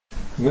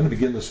I'm going to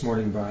begin this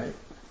morning by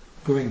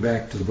going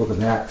back to the book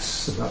of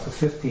Acts, about the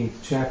 15th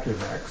chapter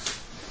of Acts.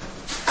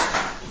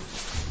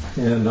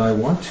 And I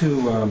want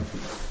to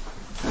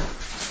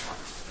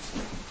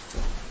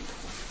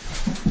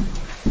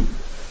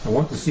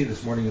see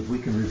this morning if we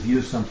can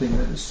review something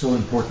that is so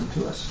important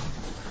to us.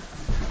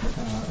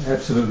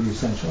 Absolutely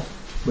essential,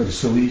 but it's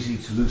so easy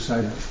to lose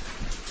sight of.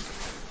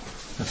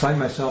 I find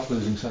myself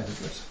losing sight of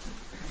this.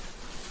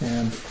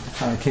 And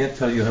I can't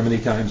tell you how many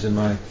times in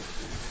my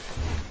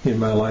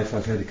life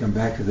I've had to come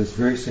back to this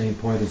very same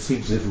point. It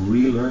seems as if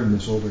relearn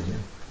this over again.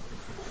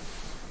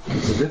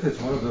 It's as if it's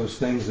one of those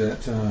things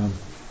that,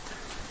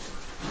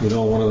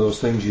 one of those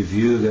things you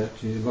view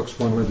that it looks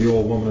one way, the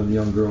old woman and the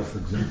young girl, for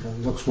example.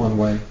 It looks one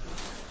way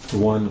to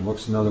one, it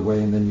looks another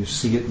way, and then you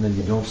see it, and then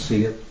you don't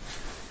see it.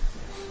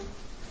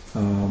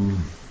 And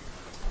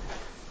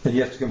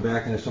you have to come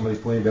back and have somebody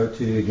point it out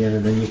to you again,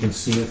 and then you can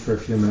see it for a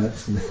few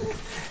minutes, and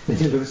then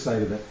you lose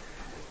sight of it.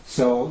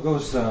 So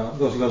those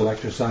little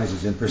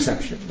exercises in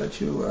perception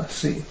that you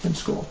see in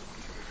school.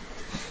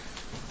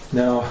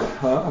 Now,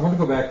 I want to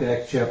go back to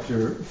Acts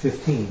chapter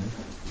 15,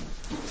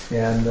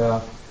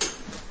 and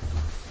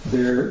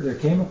there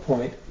came a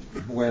point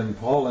when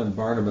Paul and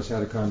Barnabas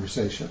had a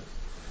conversation,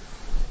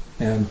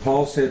 and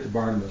Paul said to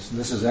Barnabas, and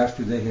this is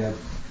after they had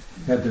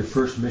their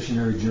first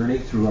missionary journey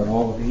throughout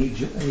all of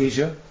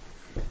Asia,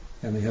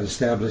 and they had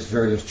established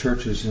various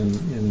churches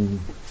in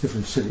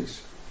different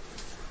cities.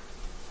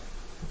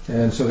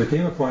 And so there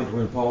came a point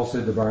when Paul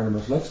said to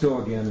Barnabas, let's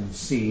go again and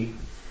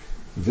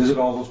visit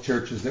all those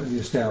churches that we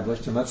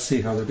established, and let's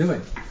see how they're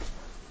doing.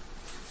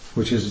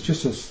 Which is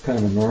just a kind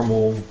of a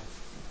normal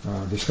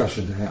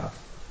discussion to have.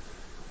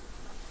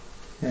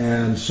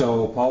 And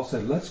so Paul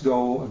said, let's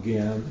go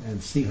again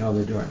and see how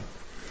they're doing.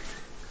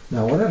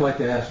 Now what I'd like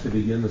to ask to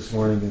begin this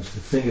morning is to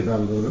think about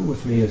a little bit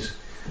with me is,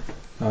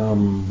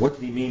 what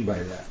did he mean by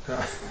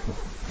that?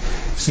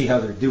 See how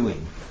they're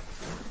doing.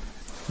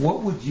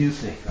 What would you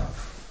think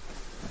of?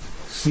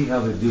 See how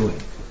they're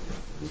doing.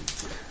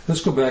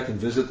 Let's go back and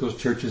visit those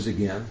churches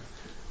again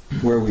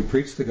where we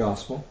preached the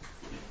gospel.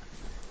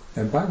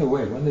 And by the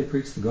way, when they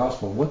preached the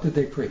gospel, what did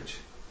they preach?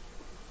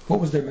 What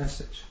was their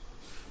message?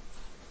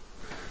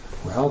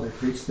 Well, they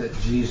preached that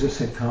Jesus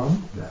had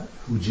come, that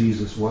who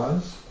Jesus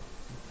was.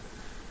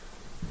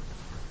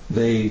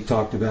 They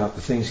talked about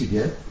the things he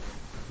did,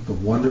 the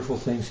wonderful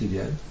things he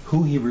did,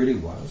 who he really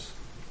was.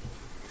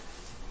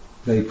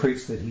 They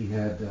preached that he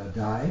had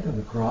died on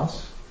the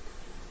cross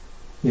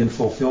in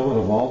fulfillment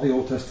of all the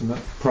Old Testament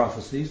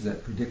prophecies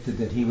that predicted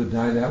that he would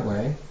die that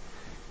way,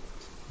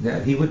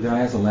 that he would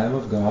die as the Lamb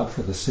of God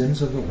for the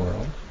sins of the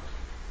world,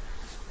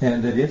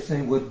 and that if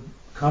they would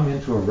come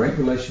into a right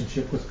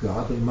relationship with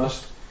God, they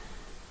must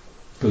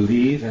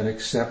believe and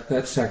accept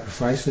that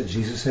sacrifice that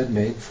Jesus had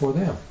made for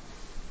them.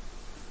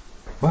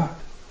 But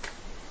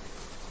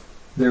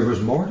there was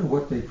more to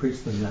what they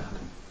preached than that.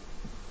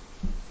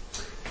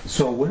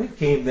 So when it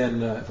came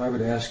then, if I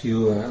would ask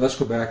you, let's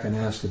go back and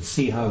ask and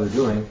see how they're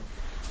doing,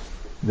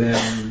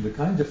 then the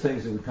kinds of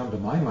things that would come to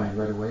my mind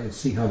right away and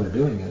see how they're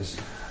doing is,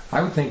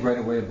 I would think right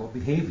away about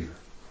behavior.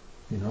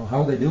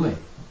 How are they doing?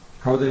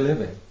 How are they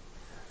living?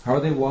 How are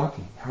they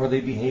walking? How are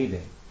they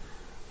behaving?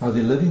 Are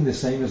they living the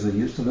same as they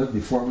used to live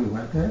before we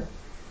went there?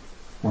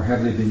 Or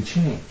have they been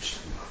changed?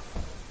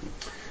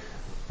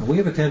 Now, we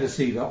have a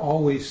tendency to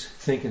always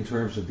think in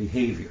terms of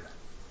behavior.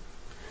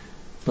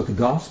 But the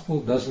gospel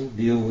doesn't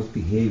deal with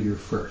behavior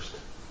first.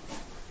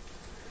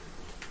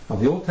 Now,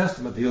 the Old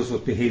Testament deals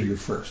with behavior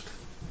first.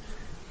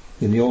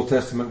 In the Old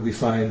Testament, we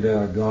find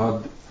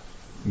God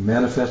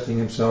manifesting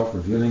himself,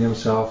 revealing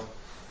himself,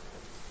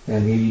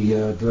 and he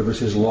delivers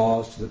his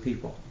laws to the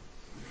people.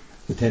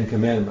 The Ten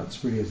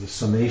Commandments really is the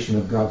summation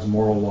of God's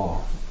moral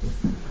law.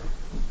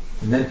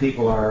 And then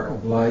people are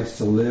obliged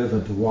to live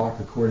and to walk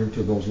according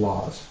to those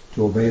laws,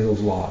 to obey those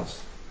laws.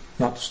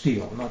 Not to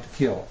steal, not to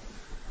kill,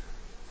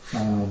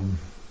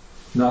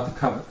 not to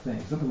covet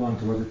things that belong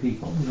to other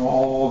people.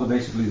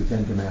 Basically the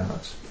Ten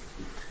Commandments.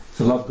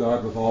 To love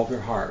God with all their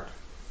heart,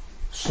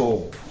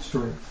 soul,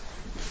 strength.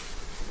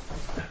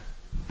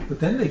 But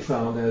then they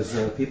found, as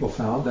people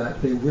found,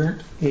 that they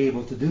weren't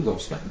able to do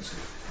those things.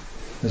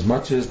 As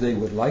much as they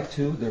would like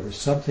to, there was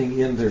something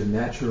in their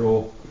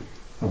natural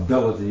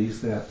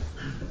abilities that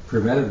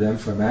prevented them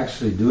from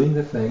actually doing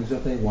the things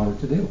that they wanted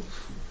to do.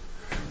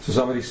 So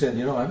somebody said,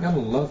 I'm going to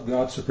love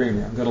God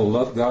supremely. I'm going to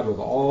love God with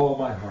all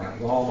my heart,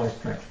 with all my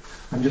strength.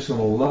 I'm just going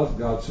to love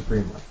God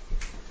supremely.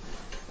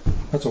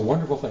 That's a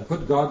wonderful thing.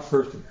 Put God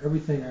first in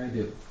everything I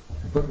do.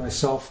 And put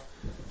myself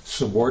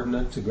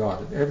subordinate to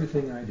God in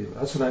everything I do.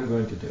 That's what I'm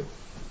going to do.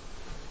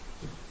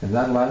 And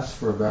that lasts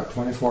for about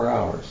 24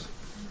 hours.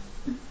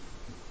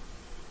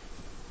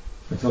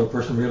 Until a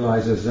person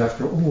realizes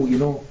after,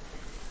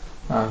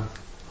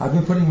 I've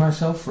been putting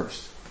myself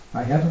first.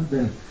 I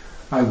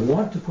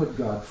want to put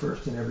God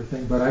first in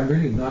everything, but I'm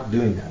really not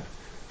doing that.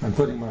 I'm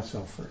putting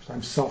myself first.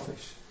 I'm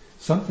selfish.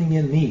 Something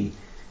in me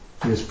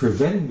is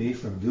preventing me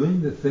from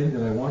doing the thing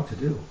that I want to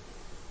do.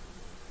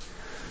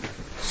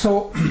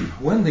 So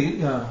when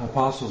the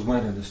apostles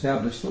went and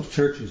established those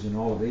churches in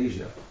all of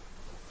Asia,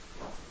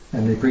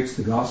 and they preached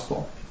the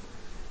gospel.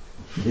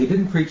 They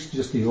didn't preach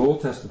just the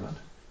Old Testament,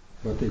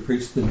 but they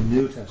preached the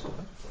New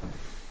Testament.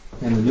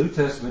 And the New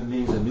Testament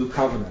means a new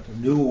covenant, a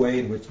new way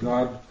in which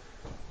God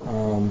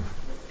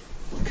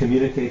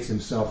communicates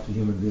himself to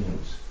human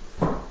beings.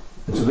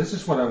 And so this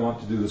is what I want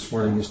to do this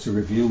morning, is to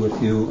review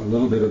with you a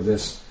little bit of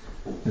this.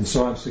 And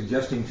so I'm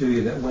suggesting to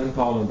you that when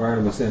Paul and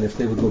Barnabas then, if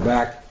they would go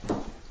back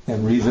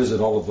and revisit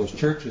all of those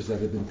churches that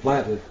had been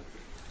planted,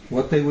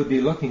 what they would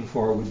be looking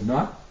for would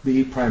not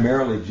be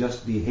primarily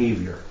just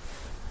behavior,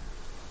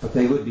 but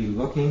they would be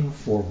looking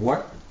for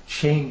what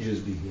changes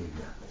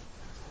behavior.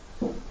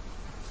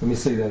 Let me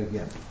say that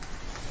again.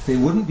 They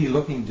wouldn't be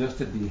looking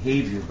just at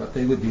behavior, but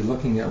they would be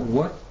looking at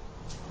what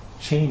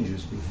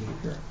changes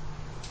behavior.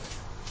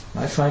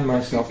 I find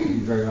myself to be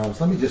very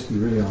honest. Let me just be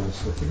really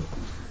honest with you.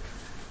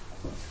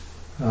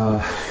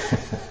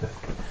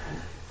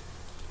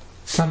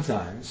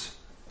 Sometimes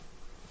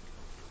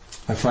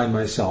I find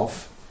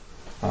myself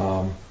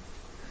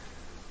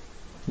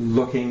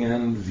looking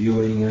and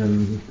viewing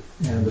and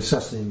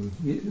assessing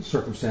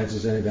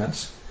circumstances and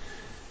events,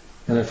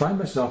 and I find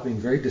myself being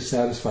very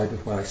dissatisfied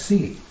with what I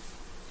see.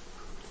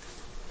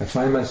 I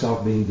find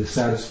myself being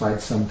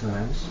dissatisfied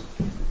sometimes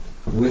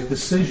with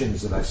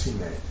decisions that I see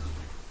made.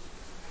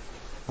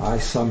 I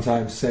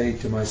sometimes say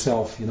to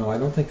myself, I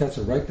don't think that's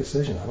a right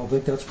decision. I don't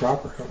think that's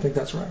proper. I don't think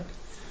that's right.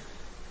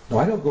 Now,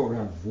 I don't go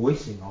around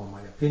voicing all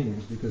my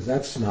opinions, because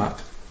that's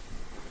not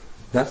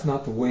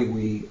the way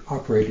we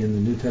operate in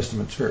the New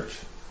Testament church.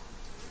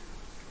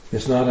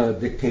 It's not a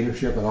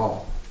dictatorship at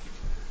all.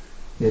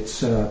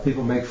 It's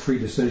people make free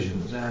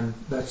decisions, and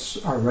that's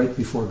our right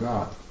before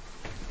God.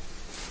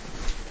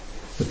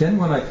 But then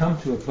when I come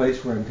to a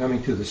place where I'm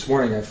coming to this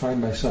morning, I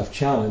find myself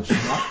challenged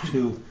not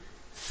to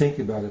think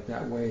about it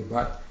that way,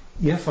 but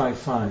if I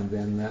find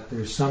then that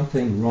there's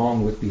something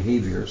wrong with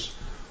behaviors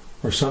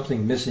or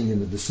something missing in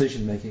the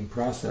decision-making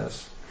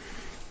process,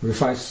 or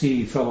if I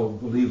see fellow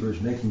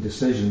believers making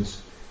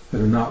decisions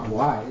that are not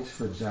wise,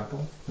 for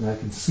example, and I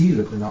can see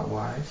that they're not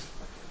wise,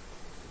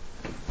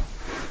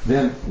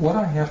 then what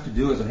I have to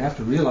do is I have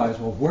to realize,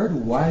 well, where do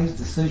wise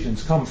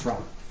decisions come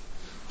from?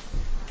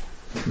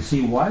 You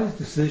see, wise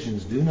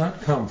decisions do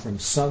not come from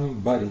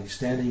somebody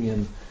standing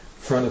in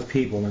front of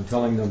people and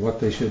telling them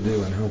what they should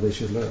do and how they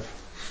should live.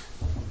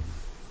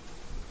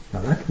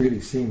 Now that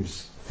really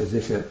seems as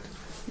if it,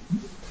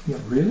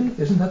 really?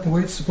 Isn't that the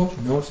way it's supposed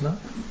to? No, it's not.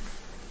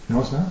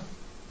 No, it's not.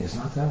 It's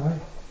not that way.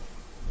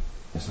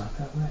 It's not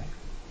that way.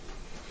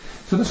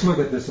 So let's look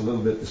at this a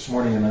little bit this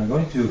morning, and I'm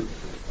going to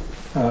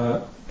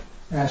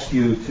ask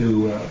you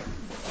to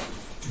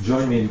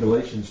join me in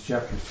Galatians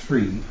chapter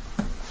 3.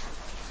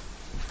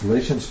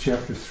 Galatians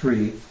chapter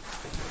 3,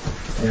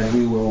 and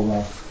we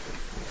will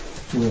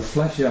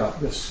flesh out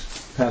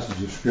this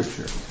passage of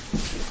Scripture.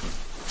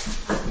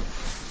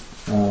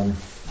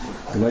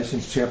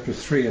 Galatians chapter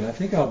 3, and I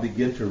think I'll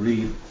begin to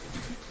read.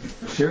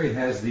 Sherry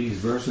has these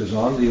verses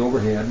on the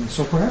overhead, and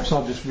so perhaps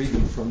I'll just read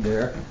them from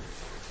there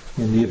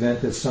in the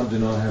event that some do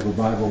not have a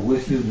Bible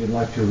with you and you'd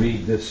like to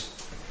read this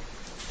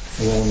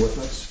along with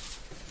us.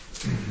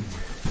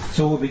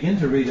 So we'll begin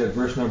to read at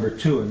verse number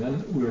 2, and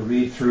then we'll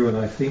read through, and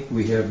I think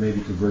we have maybe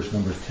to verse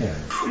number 10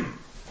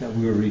 that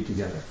we will read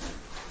together.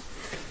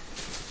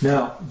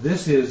 Now,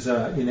 this is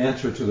in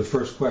answer to the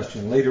first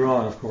question. Later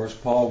on, of course,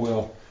 Paul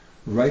will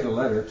write a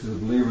letter to the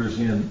believers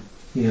in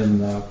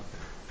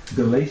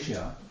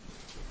Galatia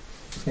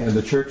and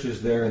the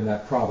churches there in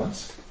that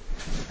province,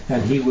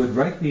 and he would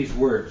write these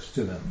words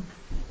to them.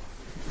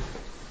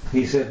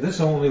 He said, "This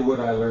only would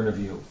I learn of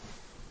you."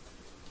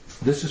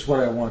 This is what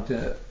I want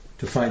to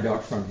find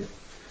out from you.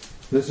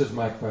 This is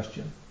my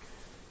question.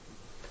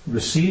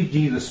 Received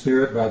ye the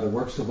Spirit by the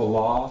works of the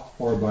law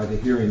or by the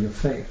hearing of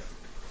faith?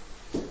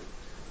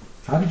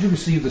 How did you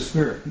receive the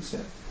Spirit, he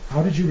said.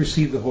 How did you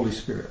receive the Holy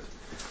Spirit?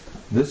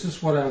 This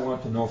is what I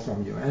want to know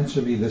from you.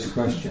 Answer me this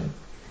question.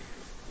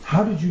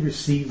 How did you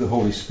receive the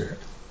Holy Spirit?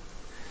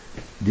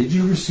 Did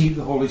you receive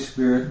the Holy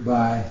Spirit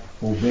by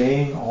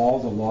obeying all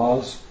the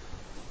laws,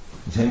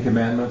 the Ten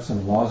Commandments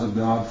and the laws of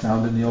God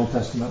found in the Old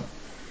Testament?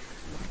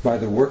 By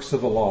the works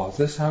of the law. Is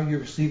this how you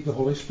received the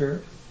Holy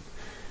Spirit?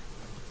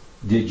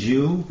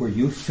 Were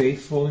you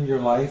faithful in your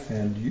life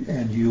and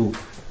you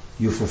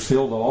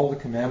fulfilled all the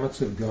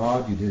commandments of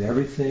God? You did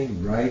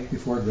everything right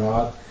before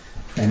God,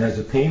 and as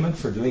a payment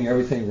for doing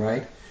everything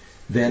right,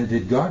 then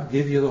did God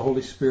give you the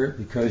Holy Spirit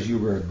because you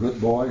were a good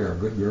boy or a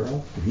good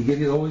girl? Did He give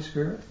you the Holy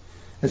Spirit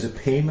as a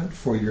payment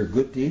for your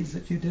good deeds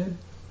that you did?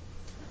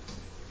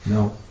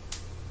 No.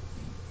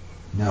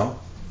 No.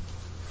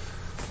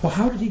 Well,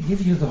 how did He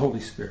give you the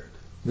Holy Spirit?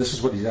 This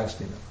is what he's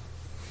asking them.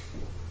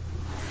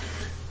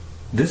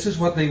 This is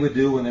what they would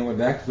do when they went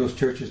back to those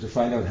churches to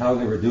find out how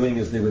they were doing,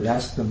 is they would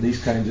ask them these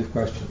kinds of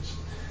questions.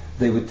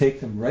 They would take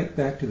them right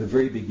back to the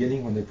very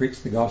beginning when they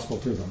preached the gospel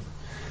to them.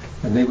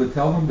 And they would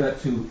tell them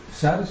that to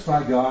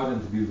satisfy God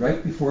and to be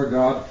right before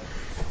God,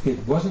 it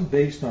wasn't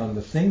based on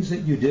the things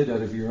that you did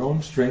out of your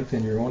own strength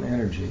and your own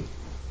energy,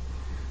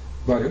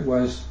 but it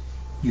was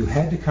you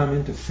had to come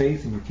into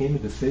faith, and you came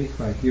into faith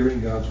by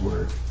hearing God's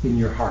word in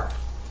your heart,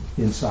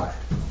 inside.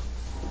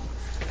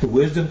 The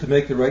wisdom to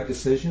make the right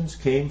decisions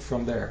came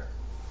from there.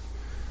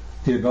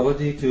 The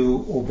ability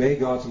to obey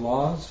God's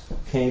laws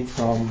came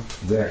from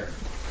there.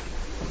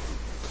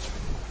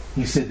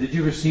 He said, did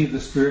you receive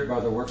the Spirit by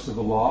the works of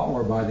the law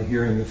or by the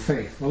hearing of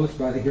faith? Well, it's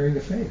by the hearing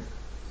of faith.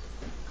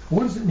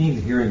 What does it mean,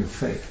 the hearing of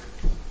faith?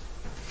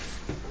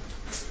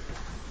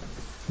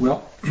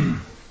 Well,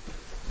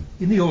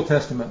 in the Old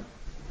Testament,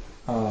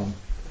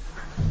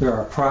 there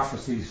are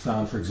prophecies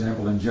found, for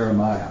example, in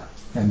Jeremiah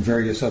and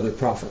various other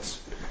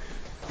prophets.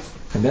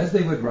 And as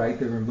they would write,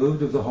 they were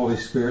moved of the Holy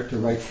Spirit to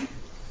write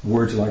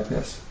words like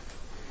this.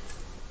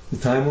 The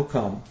time will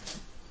come,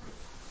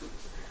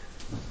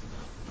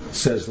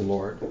 says the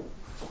Lord,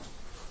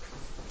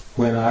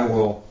 when I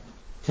will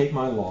take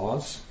my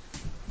laws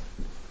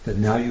that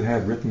now you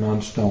have written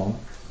on stone,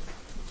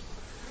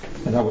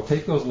 and I will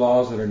take those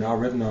laws that are now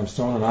written on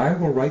stone, and I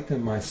will write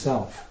them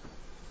myself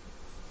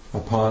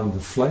upon the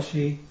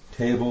fleshy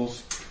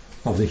tables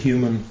of the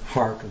human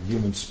heart, of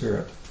human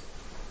spirit.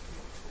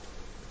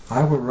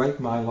 I will write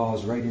my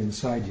laws right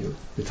inside you.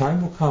 The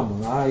time will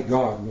come when I,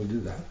 God, will do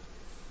that.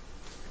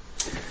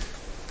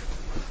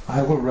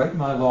 I will write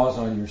my laws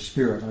on your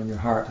spirit, on your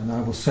heart, and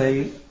I will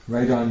say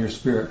right on your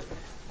spirit,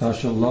 thou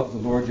shalt love the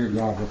Lord your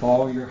God with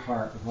all your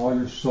heart, with all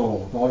your soul,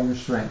 with all your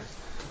strength,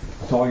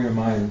 with all your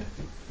mind.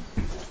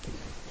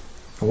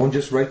 I won't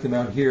just write them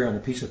out here on a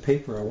piece of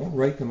paper. I won't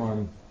write them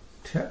on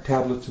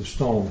tablets of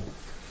stone,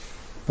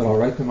 but I'll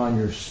write them on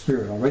your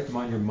spirit. I'll write them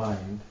on your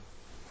mind.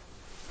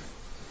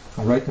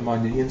 I'll write them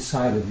on the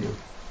inside of you.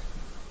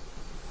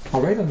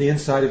 I'll write on the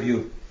inside of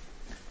you,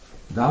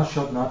 thou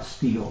shalt not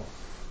steal.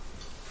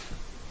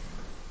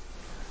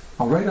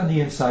 I'll write on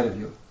the inside of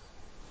you,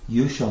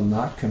 you shall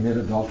not commit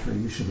adultery.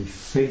 You shall be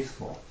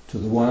faithful to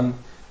the one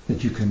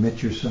that you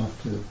commit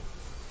yourself to.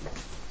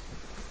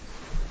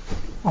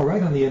 I'll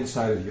write on the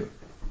inside of you,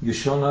 you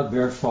shall not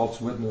bear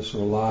false witness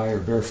or lie or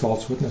bear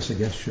false witness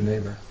against your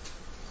neighbor.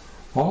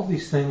 All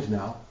these things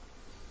now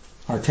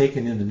are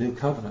taken in the New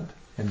Covenant,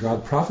 and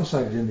God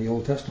prophesied it in the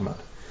Old Testament.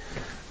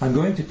 I'm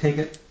going to take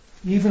it,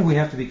 even we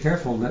have to be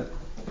careful that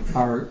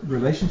our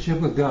relationship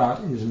with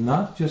God is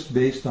not just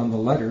based on the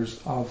letters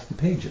of the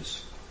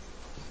pages.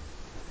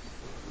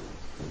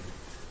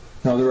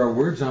 Now there are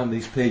words on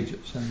these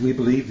pages, and we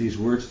believe these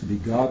words to be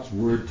God's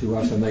word to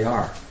us, and they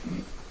are.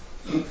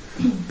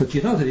 But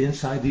you know that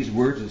inside these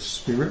words is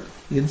spirit,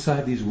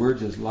 inside these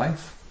words is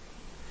life,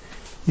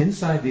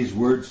 inside these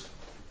words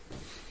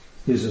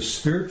is a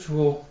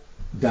spiritual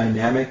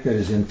dynamic that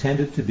is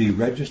intended to be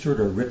registered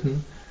or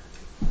written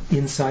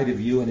inside of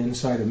you and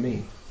inside of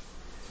me.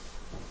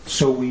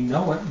 So we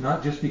know it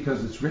not just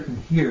because it's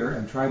written here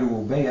and try to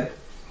obey it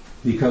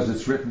because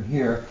it's written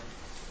here,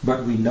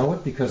 but we know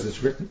it because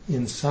it's written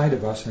inside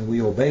of us, and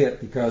we obey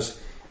it because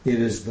it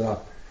is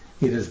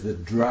the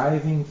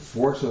driving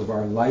force of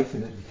our life,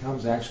 and it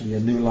becomes actually a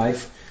new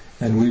life,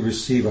 and we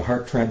receive a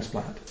heart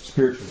transplant,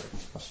 spiritually,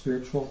 a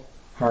spiritual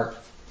heart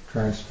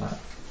transplant.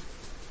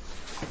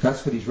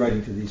 That's what he's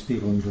writing to these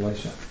people in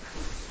Galatia.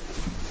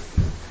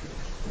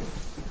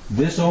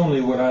 This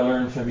only would I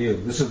learn from you.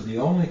 This is the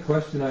only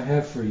question I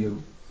have for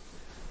you.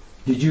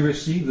 Did you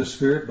receive the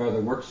Spirit by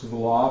the works of the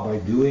law, by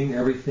doing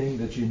everything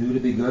that you knew to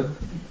be good,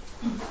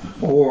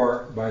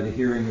 or by the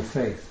hearing of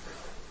faith?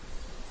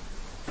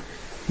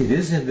 It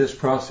is in this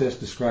process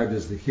described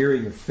as the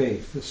hearing of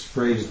faith, this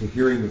phrase, the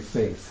hearing of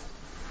faith,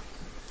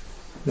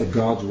 that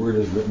God's Word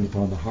is written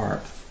upon the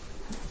heart.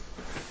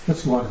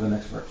 Let's go on to the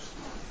next verse.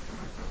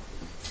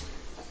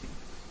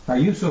 Are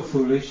you so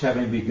foolish,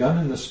 having begun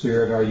in the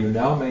Spirit, are you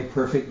now made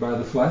perfect by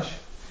the flesh?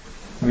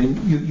 I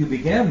mean, you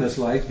began this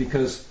life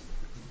because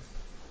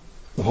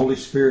the Holy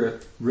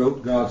Spirit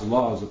wrote God's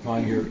laws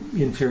upon your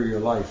interior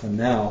life, and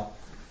now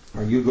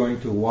are you going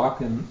to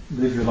walk and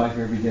live your life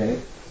every day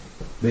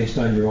based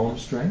on your own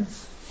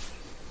strength?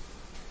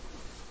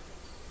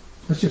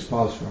 Let's just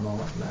pause for a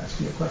moment and ask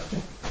you a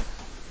question.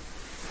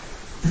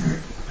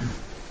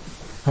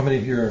 How many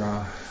of you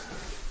are...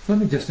 let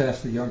me just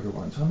ask the younger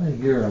ones. How many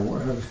here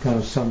have kind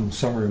of some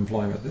summer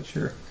employment that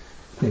you're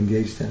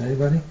engaged in?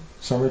 Anybody?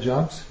 Summer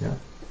jobs? Yeah.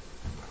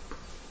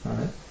 All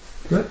right.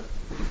 Good.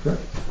 Good.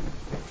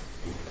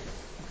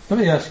 Let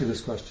me ask you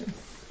this question.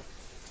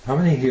 How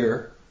many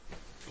here,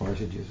 or I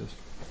should use this,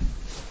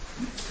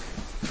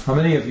 how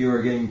many of you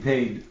are getting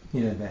paid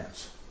in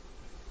advance?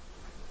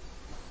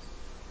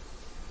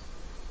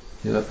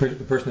 The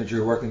person that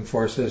you're working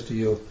for says to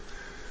you,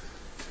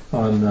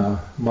 on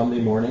Monday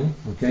morning,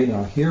 okay,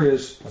 now here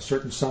is a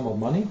certain sum of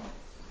money.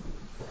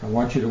 I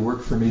want you to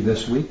work for me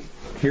this week.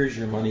 Here's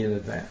your money in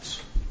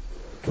advance.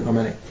 How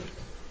many?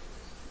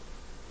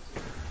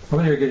 How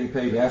many are getting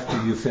paid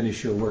after you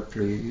finish your work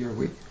for your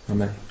week? How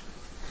many?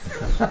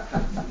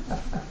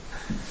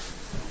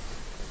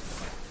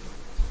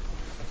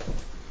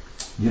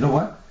 You know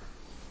what?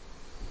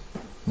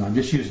 Now, I'm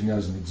just using that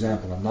as an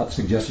example. I'm not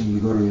suggesting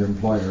you go to your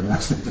employer and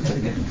ask them to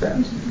take it in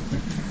advance.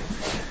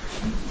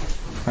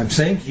 I'm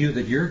saying to you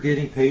that you're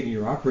getting paid and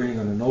you're operating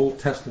on an Old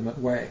Testament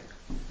way.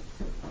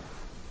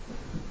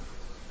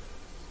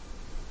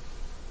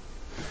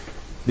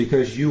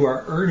 Because you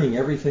are earning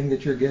everything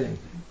that you're getting.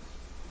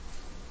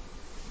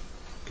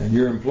 And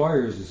your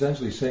employer is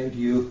essentially saying to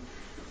you,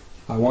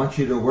 I want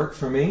you to work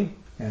for me,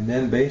 and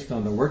then based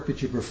on the work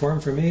that you perform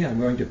for me,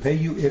 I'm going to pay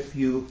you if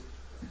you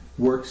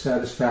work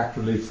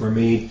satisfactorily for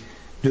me,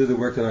 do the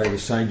work that I've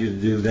assigned you to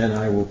do, then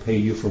I will pay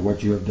you for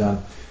what you have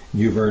done.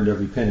 You've earned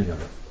every penny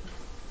of it.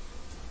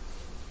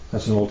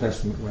 That's an Old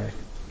Testament way.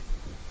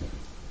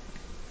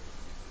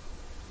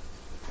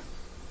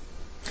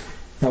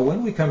 Now,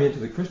 when we come into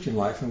the Christian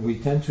life and we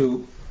tend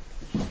to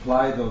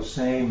apply those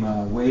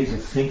same ways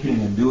of thinking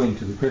and doing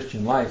to the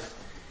Christian life,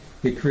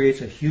 it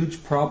creates a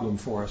huge problem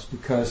for us,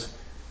 because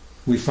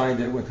we find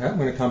that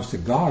when it comes to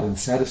God and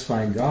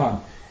satisfying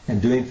God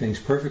and doing things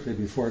perfectly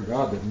before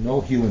God, that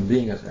no human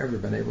being has ever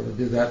been able to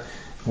do that.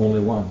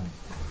 Only one.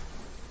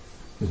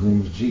 His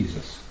name is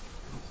Jesus.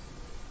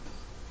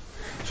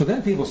 So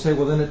then people say,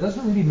 well, then it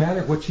doesn't really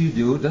matter what you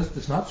do.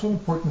 It's not so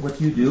important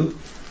what you do.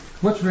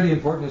 What's really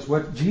important is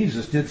what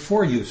Jesus did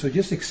for you. So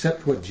just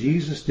accept what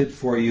Jesus did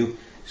for you.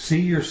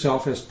 See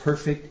yourself as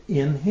perfect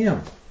in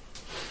Him.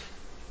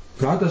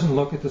 God doesn't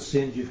look at the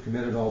sins you've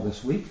committed all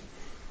this week.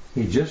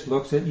 He just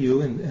looks at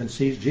you and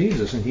sees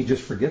Jesus, and He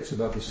just forgets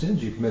about the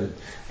sins you committed.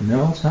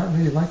 No, it's not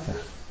really like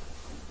that.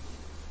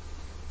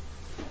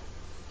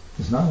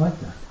 It's not like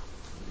that.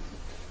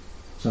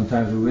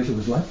 Sometimes we wish it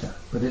was like that,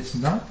 but it's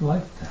not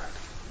like that.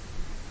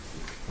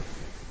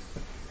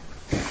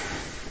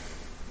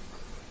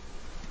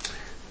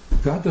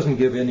 God doesn't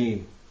give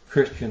any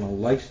Christian a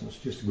license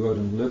just to go out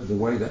and live the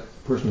way that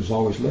person has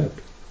always lived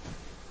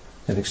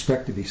and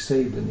expect to be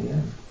saved in the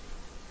end.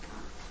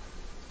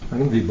 I'm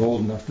going to be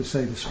bold enough to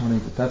say this morning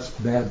that that's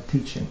bad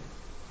teaching.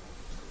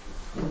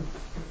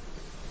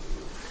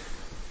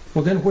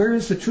 Well, then where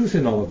is the truth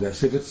in all of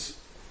this?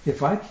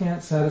 If I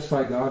can't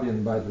satisfy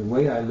God by the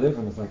way I live,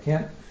 and if I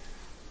can't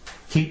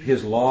keep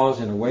His laws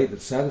in a way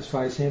that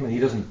satisfies Him, and He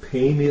doesn't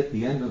pay me at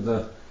the end of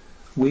the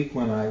week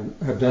when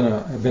I've been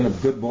a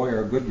good boy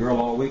or a good girl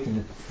all week,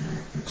 and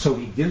so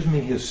He gives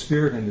me His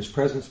Spirit and His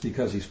presence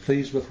because He's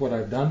pleased with what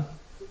I've done,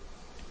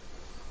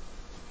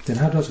 then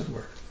how does it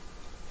work?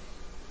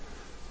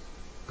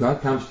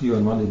 God comes to you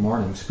on Monday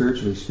morning,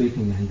 spiritually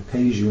speaking, and He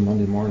pays you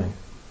Monday morning.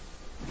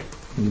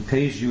 And He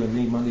pays you and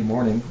me Monday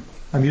morning.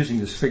 I'm using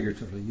this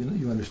figuratively.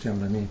 You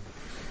understand what I mean.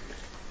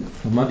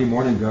 On Monday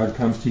morning, God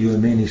comes to you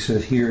and me, and He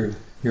says, here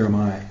am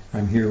I.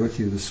 I'm here with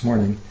you this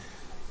morning,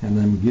 and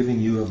I'm giving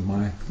you of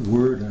my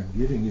Word. I'm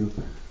giving you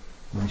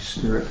my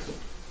Spirit.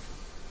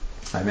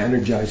 I'm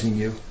energizing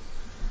you.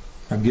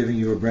 I'm giving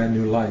you a brand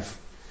new life.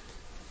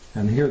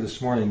 And here this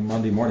morning,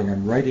 Monday morning,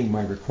 I'm writing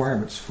my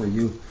requirements for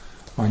you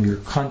on your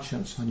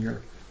conscience, on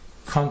your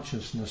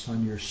consciousness,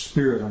 on your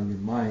spirit, on your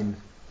mind.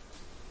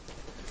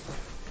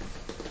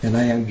 And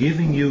I am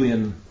giving you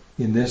in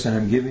this, and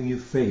I'm giving you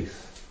faith.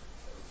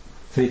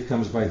 Faith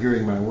comes by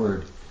hearing my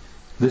word.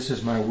 This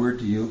is my word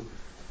to you.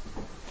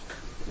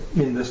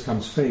 In this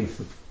comes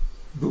faith.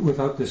 But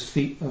without this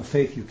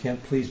faith, you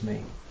can't please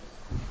me.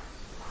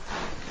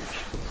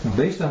 And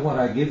based on what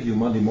I give you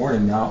Monday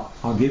morning now,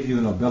 I'll give you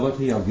an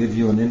ability, I'll give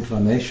you an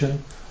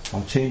inclination,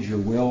 I'll change your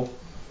will,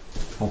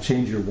 I'll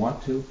change your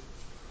want to.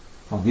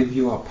 I'll give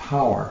you a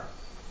power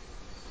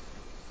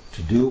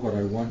to do what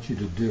I want you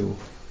to do.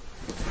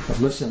 But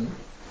listen,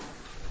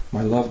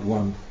 my loved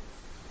one,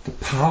 the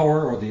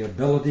power or the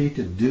ability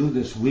to do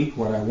this week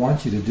what I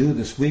want you to do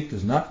this week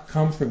does not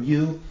come from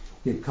you.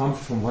 It comes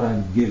from what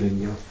I'm giving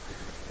you.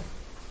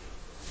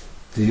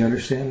 Do you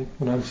understand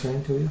what I'm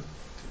saying to you?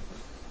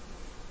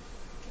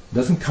 It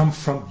doesn't come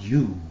from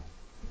you.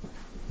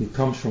 It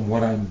comes from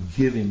what I'm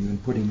giving you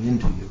and putting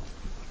into you.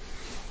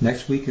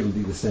 Next week it'll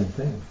be the same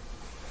thing.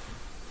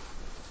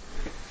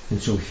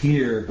 And so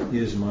here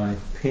is my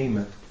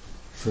payment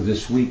for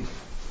this week.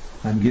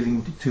 I'm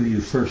giving it to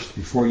you first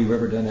before you've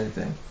ever done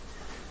anything.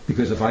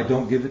 Because if I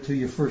don't give it to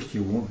you first,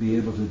 you won't be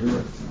able to do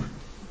it.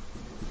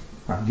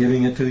 I'm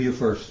giving it to you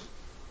first.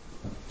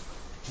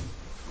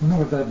 I wonder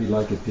what that'd be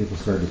like if people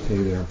started to pay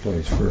their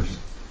employees first.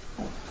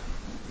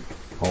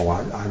 Oh,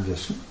 I'm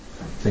just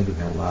thinking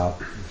out loud.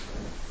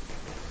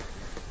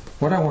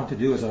 What I want to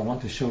do is I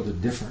want to show the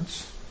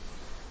difference.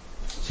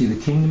 See,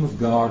 the kingdom of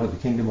God or the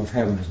kingdom of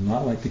heaven is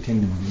not like the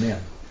kingdom of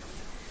men.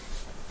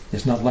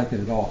 It's not like it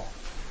at all.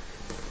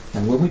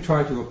 And when we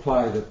try to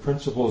apply the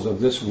principles of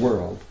this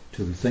world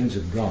to the things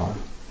of God,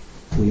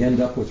 we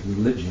end up with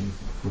religion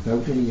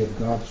without any of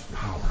God's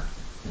power.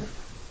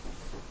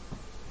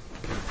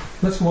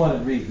 Let's go on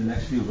and read the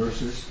next few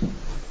verses.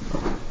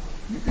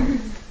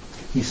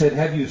 He said,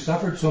 have you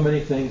suffered so many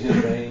things in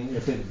vain,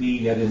 if it be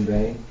yet in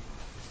vain?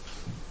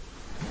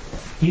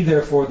 He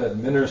therefore that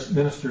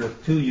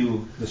ministereth to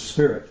you the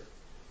Spirit,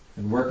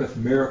 and worketh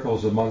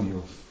miracles among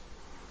you,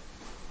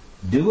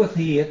 doeth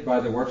he it by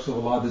the works of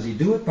the law? Does he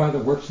do it by the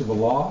works of the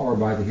law or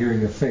by the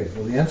hearing of faith?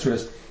 Well, the answer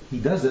is he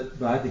does it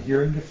by the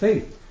hearing of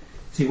faith.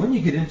 See, when you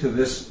get into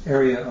this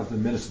area of the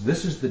ministry,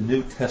 this is the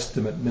New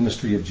Testament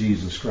ministry of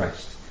Jesus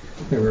Christ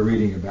that we're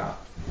reading about,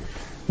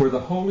 where the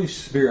Holy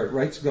Spirit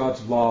writes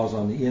God's laws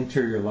on the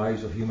interior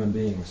lives of human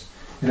beings.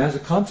 And as a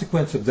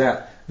consequence of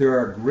that, there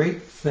are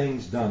great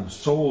things done.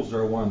 Souls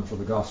are won for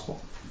the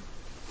gospel.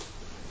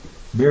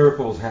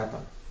 Miracles happen.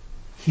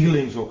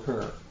 healings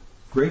occur.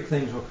 Great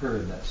things occur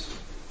in this.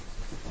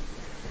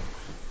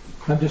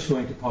 I'm just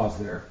going to pause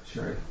there,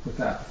 Sherry, with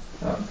that.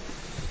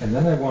 And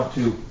then I want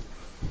to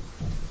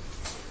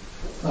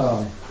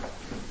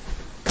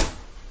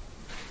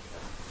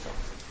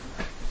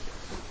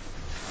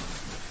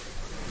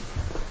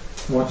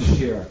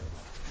share.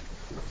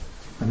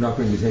 I'm not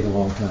going to take a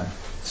long time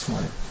this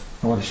morning.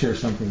 I want to share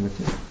something with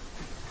you.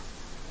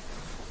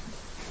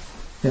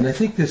 And I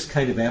think this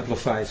kind of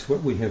amplifies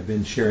what we have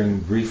been sharing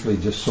briefly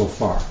just so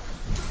far.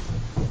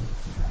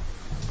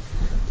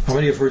 How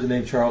many have heard the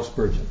name Charles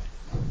Spurgeon?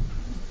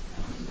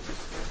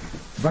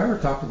 Have I ever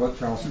talked about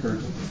Charles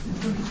Spurgeon?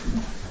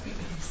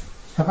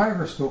 Have I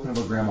ever spoken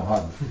about Grandma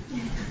Hodden?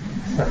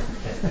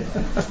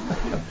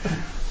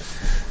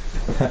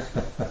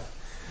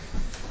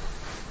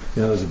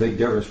 There's a big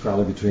difference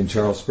probably between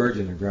Charles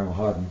Spurgeon and Grandma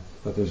Hodden,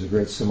 but there's a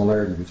great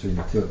similarity between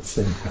the two at the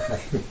same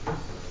time.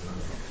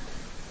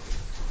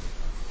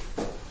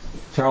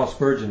 Charles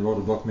Spurgeon wrote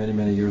a book many,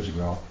 many years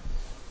ago.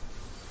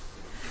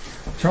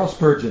 Charles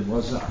Spurgeon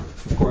was,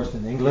 of course,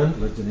 in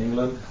England, lived in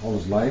England all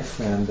his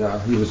life, and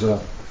he was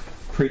a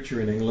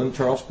preacher in England.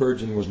 Charles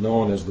Spurgeon was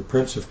known as the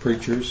Prince of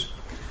Preachers.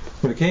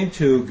 When it came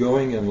to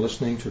going and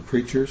listening to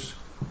preachers,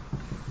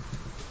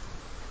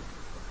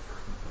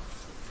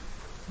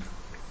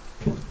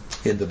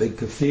 in the big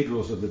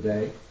cathedrals of the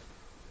day,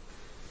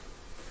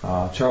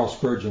 Charles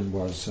Spurgeon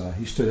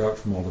he stood out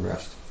from all the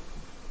rest.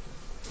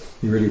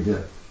 He really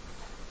did.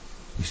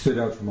 He stood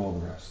out from all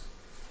the rest.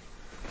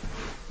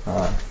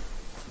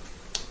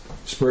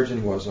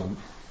 Spurgeon was a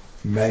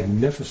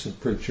magnificent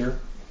preacher.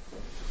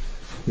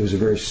 He was a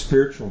very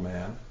spiritual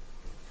man.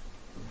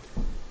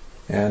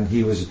 And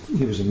he was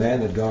a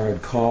man that God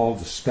had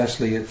called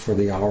especially for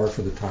the hour,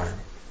 for the time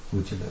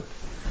which he lived.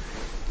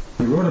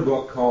 He wrote a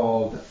book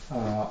called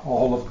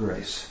All of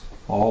Grace.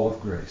 All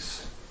of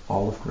Grace.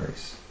 All of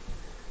Grace.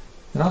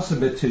 And I'll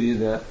submit to you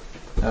that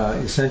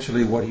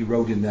essentially what he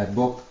wrote in that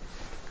book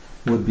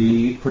would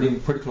be pretty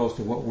close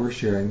to what we're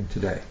sharing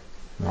today.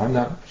 Now, I'm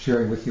not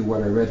sharing with you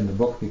what I read in the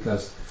book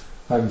because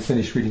I haven't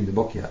finished reading the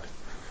book yet.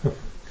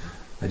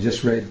 I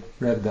just read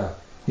the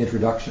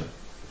introduction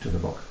to the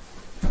book.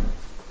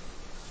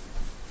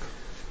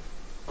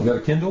 You got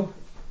a Kindle?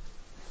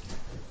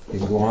 You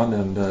can go on,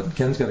 and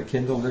Ken's got a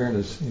Kindle there in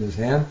his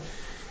hand.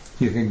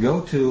 You can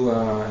go to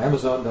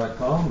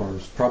Amazon.com, or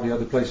there's probably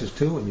other places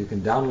too, and you can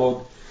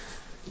download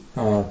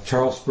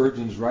Charles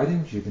Spurgeon's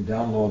writings. You can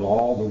download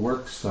all the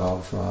works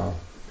of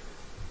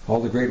all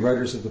the great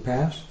writers of the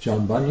past,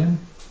 John Bunyan,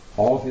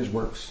 all of his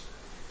works.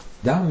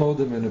 Download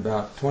them in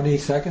about 20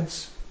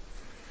 seconds.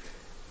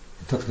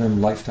 It took them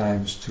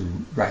lifetimes to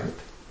write it.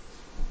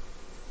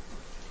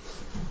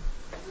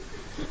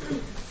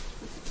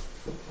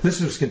 This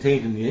was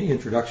contained in the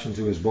introduction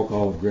to his book,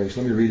 All of Grace.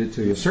 Let me read it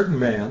to you. A certain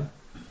man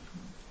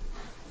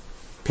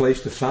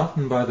placed a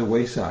fountain by the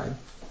wayside,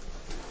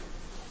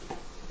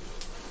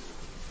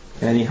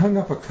 and he hung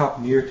up a cup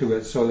near to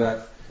it so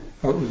that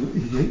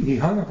he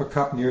hung up a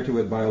cup near to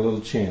it by a little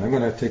chain. I'm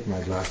going to have to take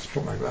my glasses,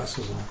 put my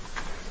glasses on.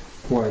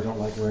 Boy, I don't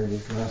like wearing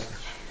these glasses.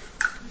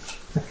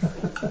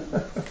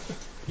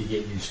 You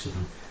get used to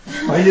them.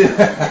 I do.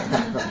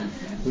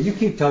 Well, you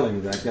keep telling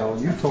me that,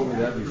 Calvin. You've told me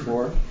that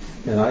before,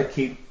 and I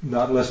keep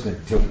not listening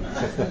to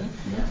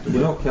it. You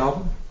know,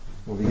 Calvin,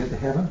 when we get to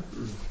heaven,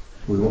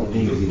 we won't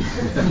need these.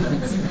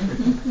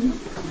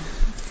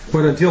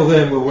 But until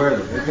then, we'll wear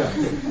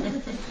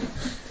them.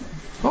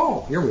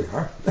 Oh, here we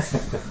are.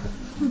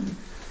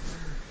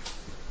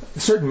 A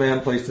certain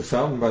man placed a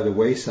fountain by the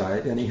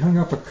wayside, and he hung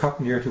up a cup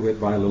near to it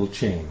by a little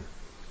chain.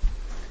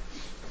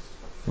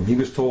 And he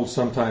was told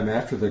sometime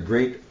after the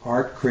great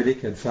art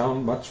critic had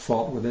found much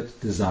fault with its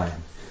design.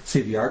 See,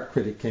 the art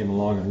critic came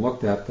along and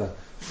looked at the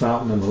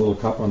fountain and the little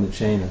cup on the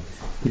chain, and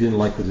he didn't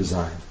like the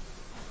design.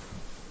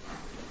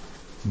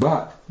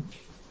 But,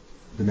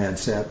 the man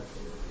said,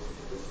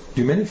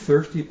 do many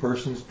thirsty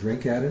persons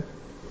drink at it?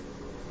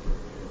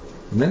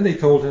 And then they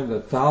told him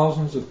that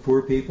thousands of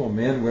poor people,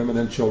 men, women,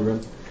 and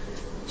children,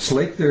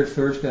 slaked their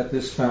thirst at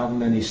this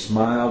fountain, and he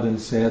smiled and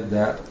said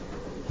that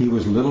he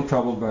was little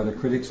troubled by the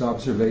critic's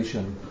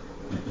observation.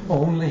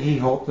 Only he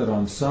hoped that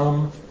on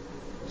some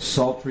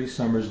sultry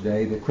summer's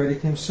day the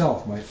critic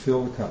himself might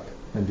fill the cup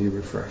and be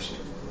refreshed.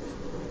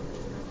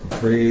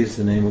 Praise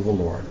the name of the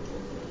Lord.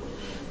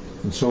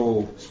 And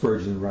so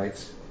Spurgeon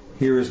writes,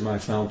 here is my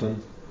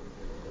fountain,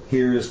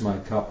 here is my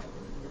cup.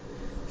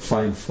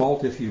 Find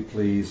fault if you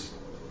please,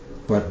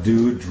 but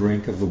do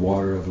drink of the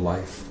water of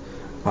life.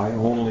 I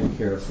only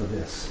care for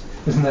this.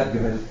 Isn't that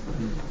good?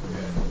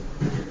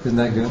 Isn't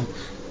that good?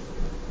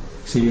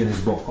 See, in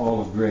his book, All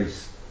of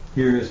Grace,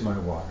 here is my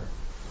water.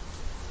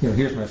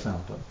 Here's my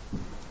fountain.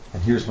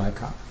 And here's my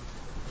cup.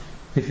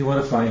 If you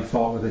want to find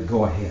fault with it,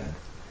 go ahead.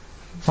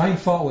 Find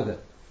fault with it.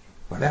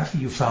 But after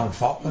you found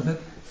fault with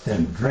it,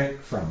 then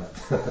drink from it.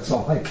 That's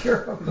all I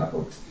care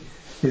about,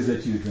 is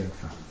that you drink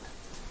from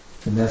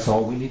it. And that's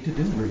all we need to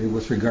do, really,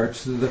 with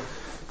regards to the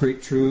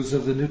great truths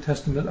of the New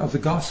Testament, of the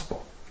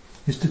gospel,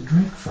 is to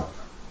drink from them.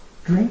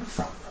 Drink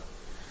from them.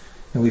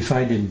 And we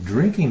find in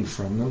drinking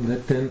from them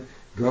that then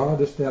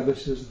God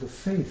establishes the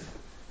faith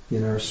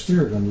in our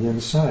spirit on the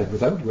inside,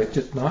 without which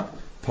it's not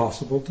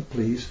possible to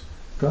please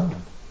God.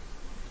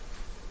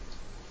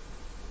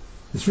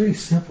 It's really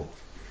simple.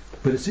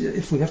 But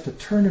if we have to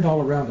turn it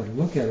all around and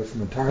look at it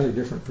from an entirely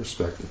different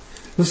perspective.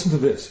 Listen to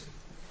this.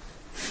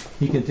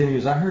 He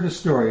continues, I heard a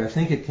story. I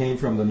think it came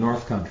from the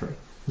North Country.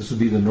 This would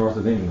be the north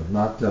of England,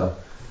 not the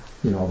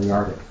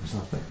Arctic or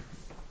something.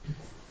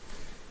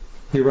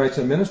 He writes,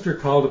 a minister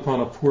called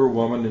upon a poor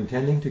woman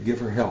intending to give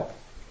her help,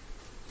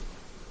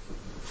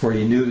 for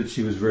he knew that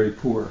she was very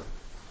poor.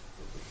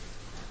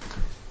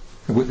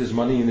 And with his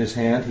money in his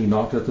hand, he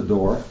knocked at the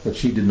door, but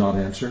she did not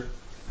answer.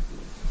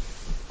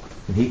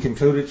 And he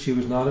concluded she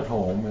was not at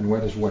home and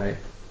went his way.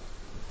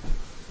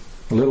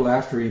 A little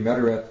after, he met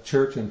her at the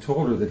church and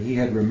told her that he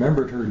had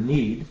remembered her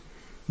need.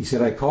 He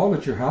said, I called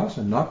at your house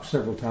and knocked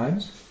several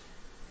times,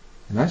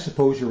 and I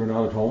suppose you were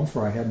not at home,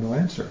 for I had no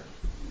answer.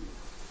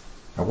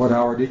 At what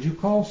hour did you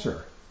call,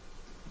 sir?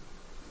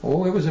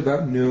 Oh, it was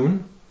about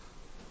noon,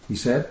 he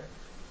said.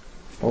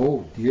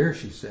 Oh, dear,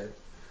 she said.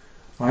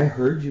 I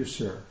heard you,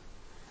 sir.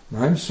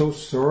 And I'm so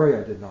sorry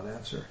I did not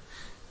answer.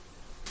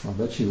 I'll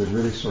bet she was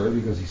really sorry,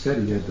 because he said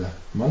he had the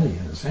money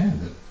in his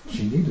hand that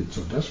she needed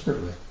so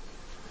desperately.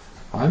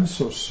 I'm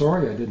so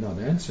sorry I did not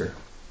answer.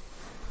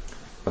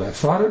 But I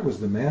thought it was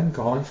the man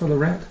calling for the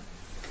rent.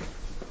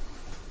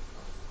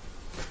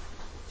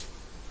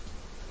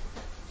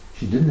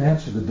 She didn't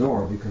answer the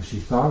door because she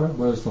thought it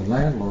was the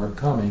landlord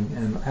coming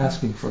and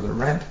asking for the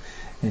rent,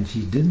 and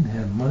she didn't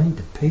have money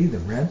to pay the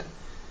rent,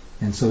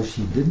 and so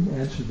she didn't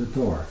answer the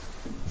door.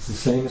 It's the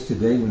same as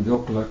today when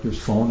bill collectors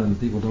phone and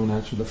people don't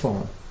answer the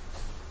phone.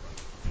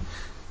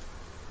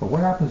 But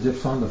what happens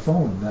if on the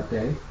phone that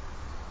day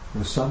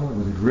was someone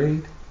with a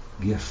great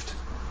gift?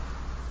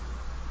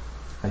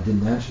 I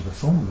didn't answer the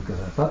phone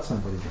because I thought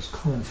somebody was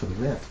calling for the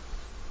rent.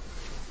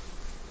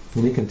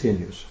 And he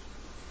continues.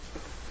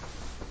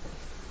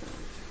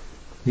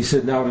 He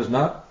said, Now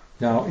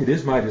it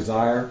is my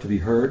desire to be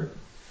heard.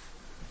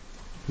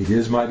 It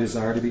is my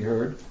desire to be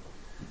heard.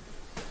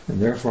 And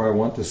therefore I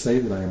want to say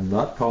that I am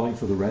not calling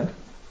for the rent.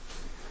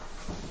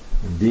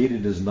 Indeed,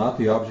 it is not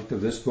the object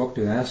of this book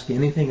to ask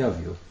anything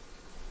of you,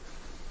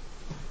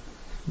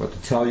 but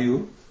to tell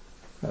you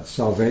that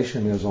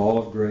salvation is all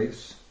of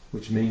grace,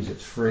 which means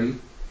it's free,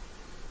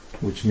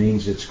 which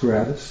means it's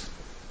gratis,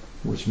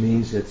 which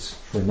means it's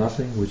for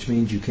nothing, which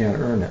means you can't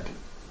earn it.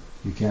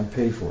 You can't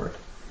pay for it.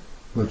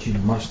 But you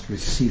must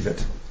receive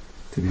it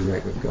to be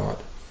right with God.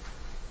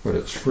 But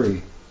it's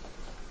free.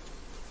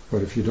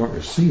 But if you don't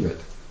receive it,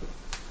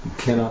 you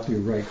cannot be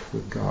right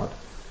with God.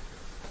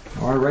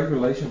 Our right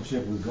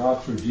relationship with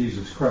God through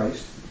Jesus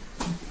Christ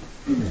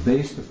is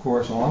based, of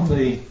course, on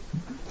the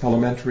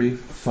elementary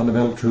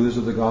fundamental truths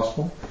of the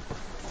gospel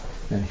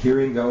and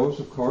hearing those,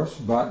 of course.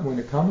 But when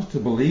it comes to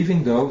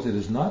believing those, it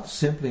is not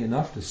simply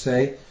enough to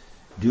say,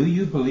 do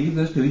you believe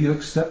this? Do you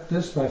accept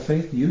this by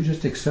faith? Do you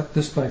just accept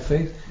this by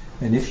faith?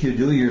 And if you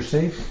do, you're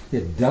safe.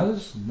 It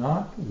does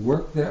not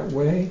work that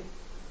way.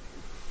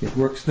 It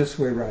works this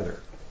way,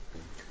 rather.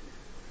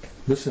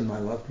 Listen, my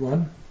loved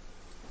one.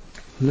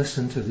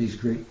 Listen to these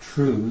great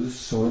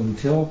truths. Listen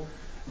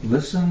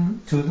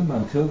to them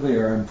until they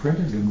are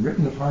imprinted and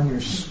written upon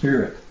your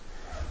spirit.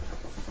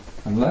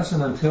 Unless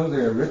and until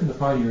they are written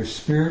upon your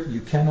spirit, you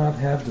cannot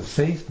have the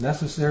faith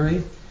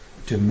necessary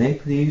to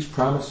make these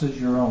promises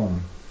your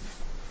own.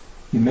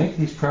 You make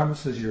these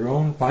promises your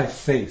own by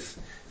faith.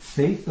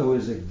 Faith, though,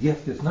 is a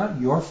gift. It's not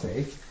your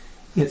faith.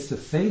 It's the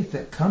faith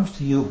that comes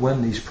to you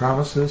when these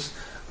promises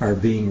are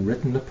being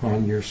written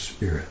upon your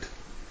spirit.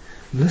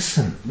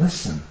 Listen,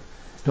 listen.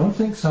 Don't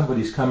think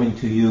somebody's coming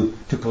to you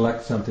to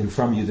collect something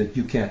from you that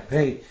you can't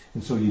pay,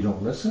 and so you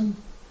don't listen.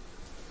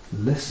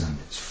 Listen.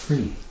 It's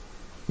free.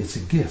 It's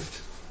a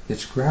gift.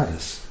 It's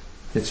gratis.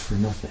 It's for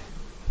nothing.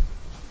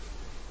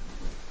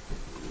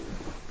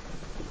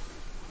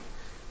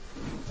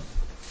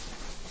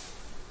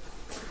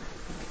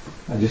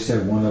 I just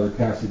have one other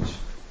passage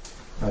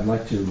I'd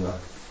like to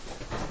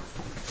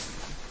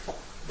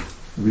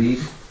read.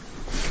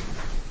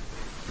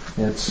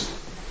 It's,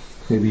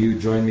 maybe you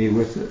join me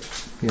with it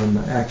in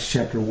Acts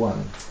chapter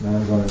 1. Now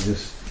I'm going to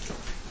just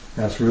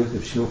ask Ruth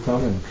if she'll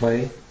come and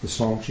play the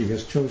song she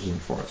has chosen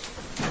for us.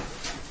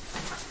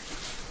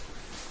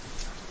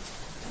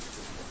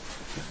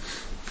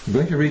 I'm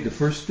going to read the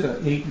first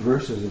 8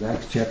 verses of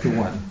Acts chapter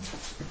 1.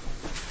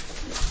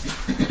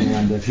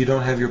 And if you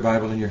don't have your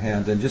Bible in your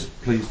hand, then just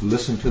please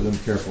listen to them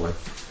carefully.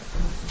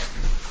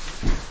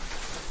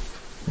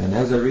 And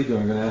as I read them,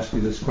 I'm going to ask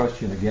you this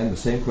question again, the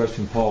same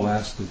question Paul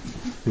asked the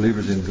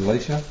believers in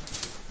Galatia.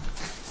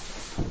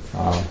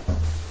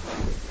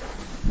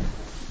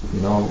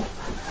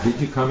 Did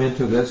you come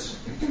into this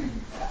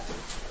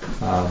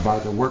by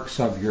the works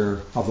of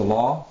the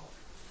law?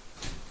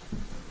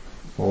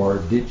 Or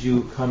did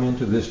you come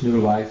into this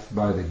new life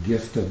by the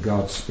gift of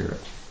God's Spirit?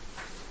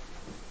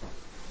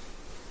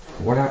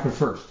 What happened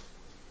first?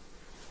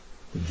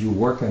 Did you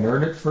work and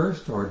earn it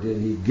first, or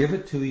did He give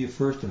it to you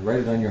first and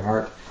write it on your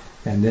heart,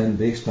 and then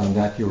based on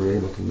that you were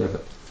able to live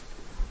it?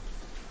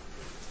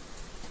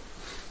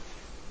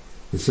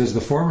 It says,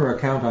 the former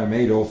account I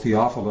made, O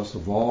Theophilus,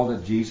 of all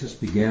that Jesus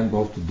began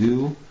both to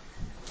do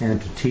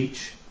and to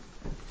teach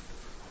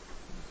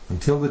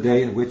until the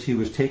day in which he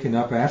was taken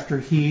up, after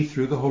he,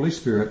 through the Holy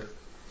Spirit,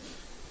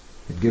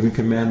 had given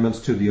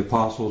commandments to the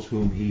apostles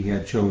whom he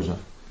had chosen,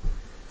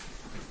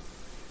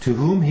 to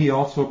whom he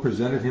also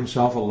presented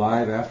himself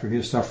alive after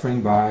his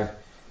suffering by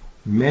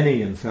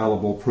many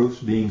infallible proofs,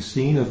 being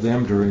seen of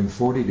them during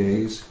 40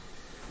 days,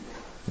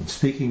 and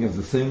speaking of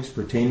the things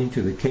pertaining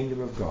to the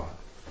kingdom of God.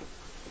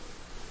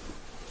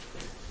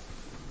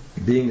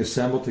 Being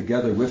assembled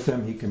together with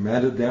them, he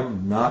commanded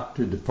them not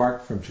to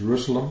depart from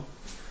Jerusalem,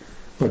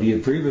 but he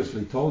had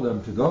previously told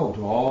them to go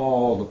to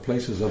all the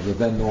places of the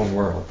then known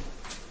world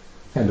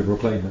and to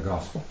proclaim the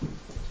gospel.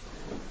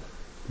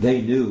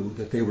 They knew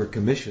that they were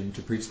commissioned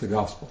to preach the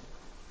gospel.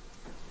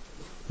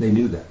 They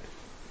knew that.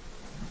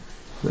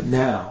 But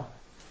now,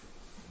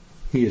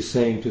 he is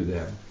saying to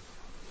them,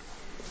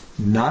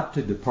 not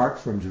to depart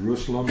from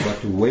Jerusalem,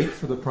 but to wait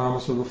for the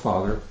promise of the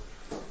Father,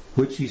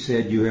 which he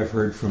said, you have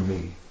heard from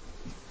me.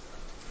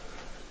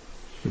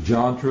 For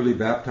John truly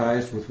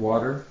baptized with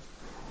water,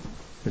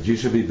 but you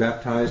shall be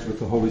baptized with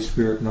the Holy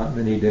Spirit not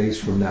many days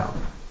from now.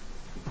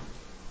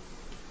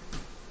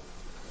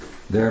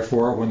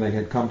 Therefore, when they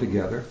had come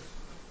together,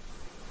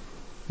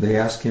 they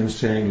asked him,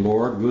 saying,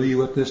 Lord, will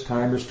you at this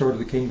time restore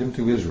the kingdom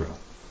to Israel?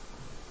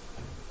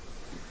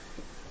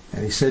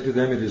 And he said to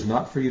them, it is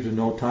not for you to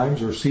know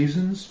times or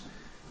seasons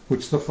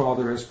which the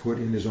Father has put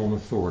in his own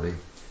authority.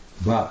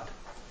 But,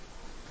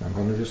 I'm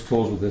going to just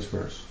close with this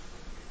verse.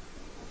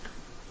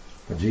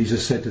 But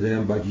Jesus said to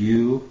them, but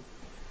you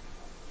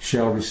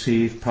shall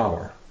receive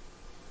power.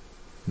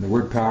 And the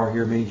word power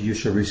here means you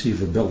shall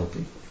receive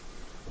ability.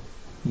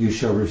 You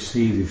shall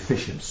receive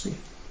efficiency.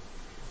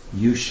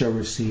 You shall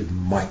receive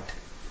might.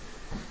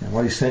 And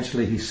what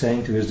essentially he's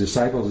saying to his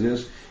disciples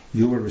is,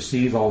 you will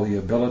receive all the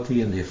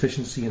ability and the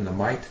efficiency and the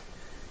might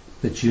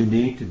that you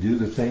need to do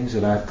the things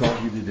that I've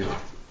called you to do.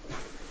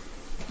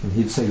 And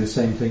he'd say the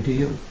same thing to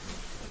you.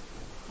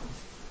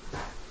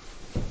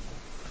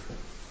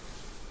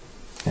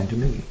 And to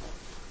me.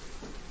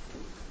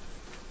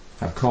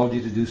 I've called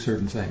you to do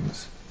certain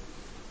things.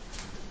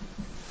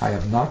 I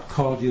have not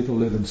called you to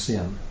live in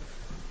sin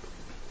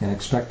and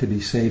expect to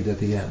be saved at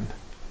the end.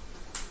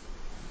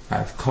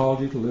 I've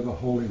called you to live a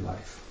holy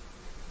life,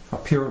 a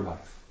pure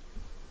life.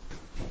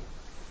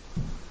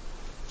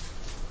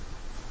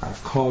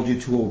 I've called you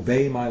to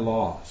obey my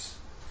laws.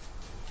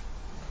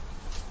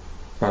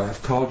 But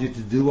I've called you to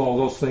do all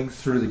those things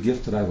through the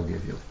gift that I will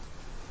give you,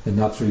 and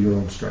not through your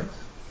own strength.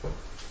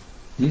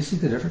 Do you see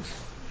the difference?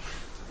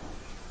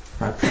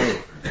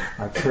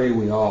 I pray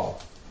we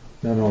all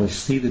not only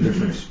see the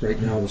difference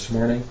right now this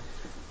morning,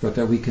 but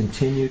that we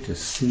continue to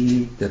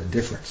see the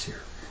difference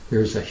here.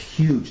 There's a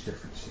huge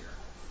difference here.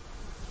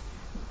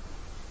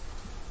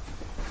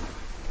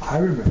 I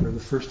remember the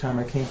first time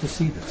I came to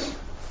see this.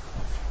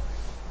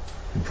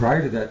 And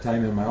prior to that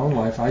time in my own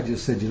life, I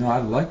just said,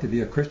 I'd like to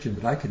be a Christian,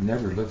 but I could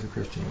never live the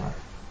Christian life.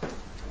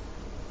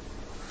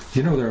 Do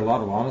you know there are a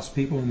lot of honest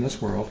people in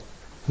this world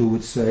who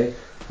would say,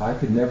 I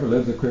could never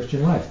live the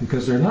Christian life,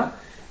 because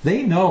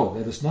they know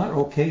that it's not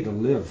okay to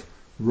live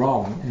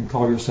wrong and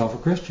call yourself a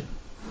Christian.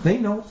 They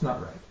know it's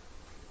not right.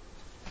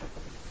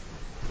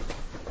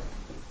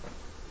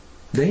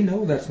 They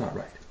know that's not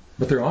right.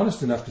 But they're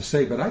honest enough to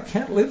say, but I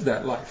can't live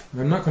that life.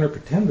 And I'm not going to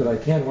pretend that I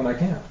can when I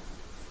can't.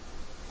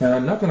 And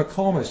I'm not going to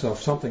call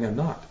myself something I'm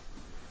not.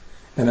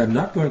 And I'm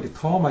not going to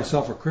call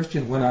myself a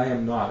Christian when I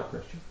am not a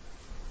Christian.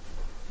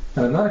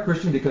 And I'm not a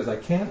Christian because I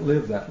can't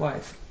live that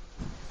life.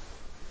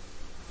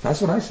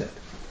 That's what I said.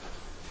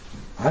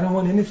 I don't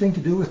want anything to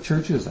do with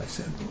churches, I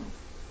said.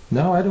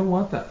 No, I don't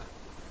want that.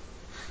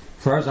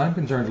 As far as I'm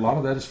concerned, a lot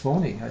of that is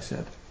phony, I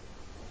said.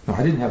 No,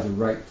 I didn't have the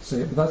right to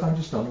say it, but I'm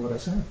just telling you what I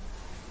said.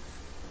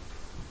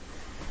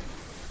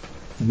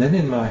 And then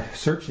in my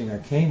searching, I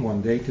came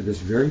one day to this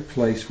very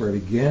place where I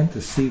began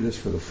to see this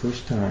for the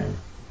first time,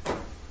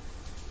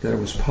 that it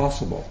was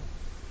possible.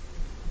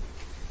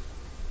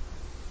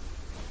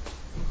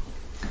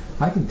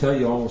 I can tell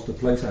you almost the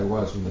place I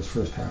was when this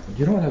first happened.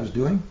 You know what I was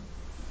doing?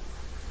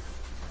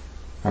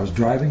 I was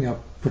driving a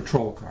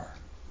patrol car.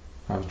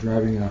 I was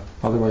driving a,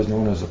 otherwise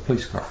known as a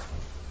police car.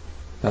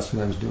 That's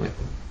what I was doing.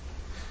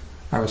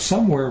 I was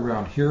somewhere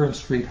around Huron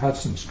Street,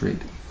 Hudson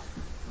Street,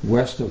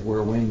 west of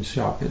where Wayne's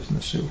shop is in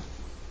the Sioux.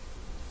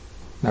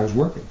 And I was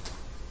working.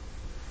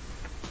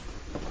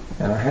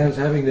 And I was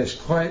having this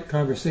quiet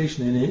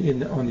conversation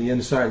on the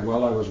inside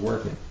while I was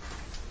working.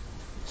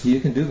 So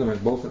you can do them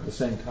both at the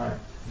same time.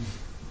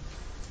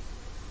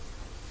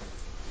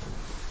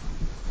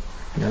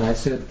 And I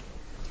said,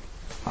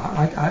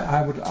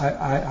 I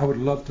would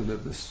love to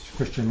live this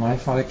Christian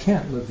life, but I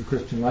can't live the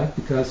Christian life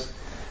because,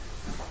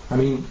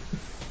 the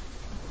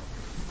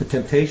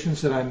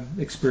temptations that I'm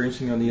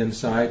experiencing on the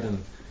inside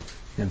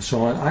and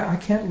so on, I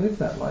can't live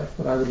that life,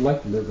 but I would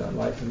like to live that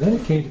life. And then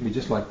it came to me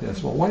just like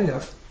this. Well, what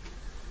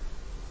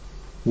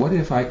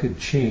if I could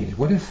change?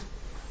 What if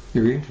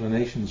your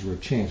inclinations were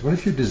changed? What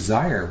if your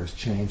desire was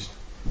changed?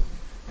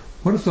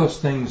 What if those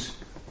things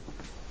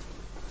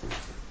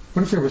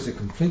What if there was a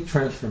complete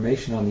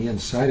transformation on the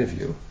inside of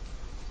you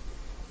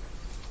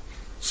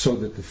so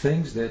that the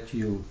things that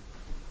you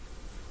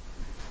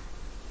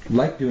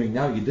like doing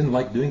now, you didn't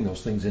like doing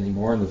those things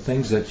anymore, and the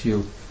things that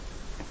you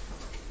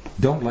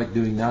don't like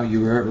doing now,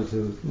 you were able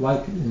to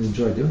like and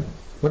enjoy doing?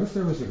 What if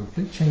there was a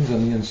complete change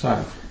on the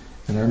inside?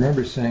 And I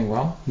remember saying,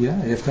 well,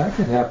 yeah, if that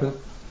could happen,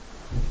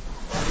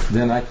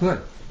 then I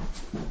could.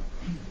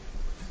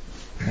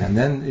 And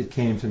then it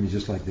came to me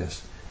just like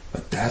this.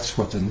 But that's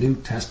what the New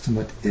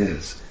Testament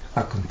is.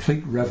 A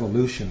complete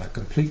revolution, a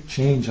complete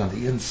change on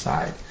the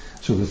inside.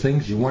 So the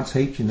things you once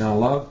hate, you now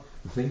love.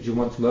 The things you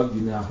once loved,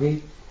 you now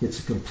hate. It's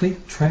a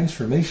complete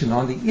transformation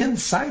on the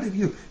inside of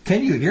you.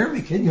 Can you hear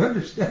me? Can you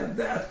understand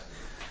that?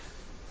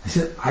 I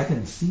said, I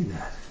can see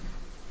that.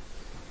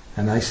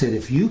 And I said,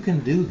 if you can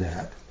do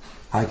that,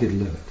 I could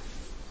live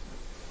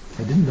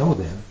it. I didn't know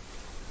then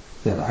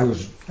that I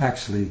was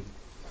actually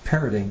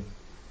parroting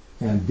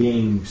and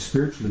being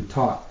spiritually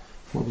taught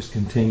what was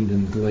contained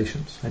in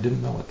Galatians. I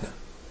didn't know it then.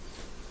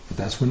 But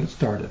that's when it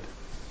started.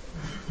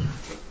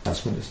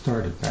 That's when it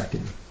started back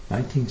in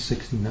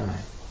 1969.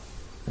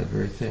 That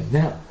very thing.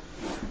 Now,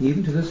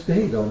 even to this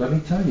day, though, let me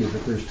tell you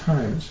that there's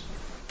times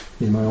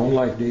in my own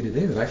life day to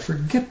day that I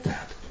forget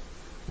that.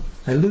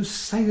 I lose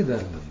sight of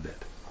that a little bit.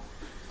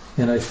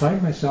 And I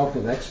find myself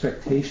with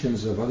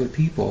expectations of other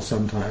people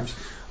sometimes.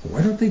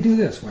 Why don't they do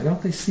this? Why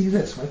don't they see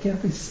this? Why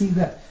can't they see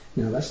that?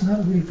 You know, that's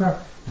not really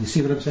proper. You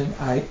see what I'm saying?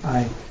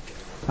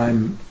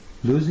 I'm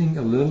losing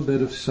a little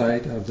bit of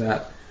sight of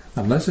that.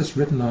 Unless it's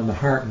written on the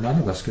heart, none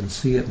of us can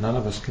see it, none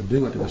of us can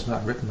do it if it's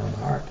not written on the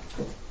heart.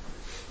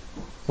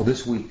 Well,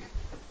 this week,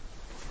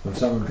 when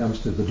someone comes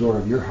to the door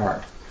of your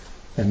heart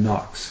and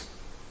knocks,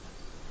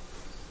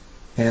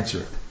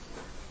 answer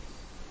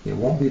it. It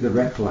won't be the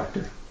rent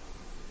collector.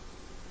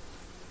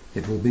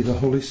 It will be the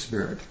Holy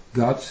Spirit,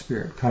 God's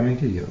Spirit, coming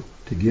to you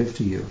to give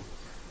to you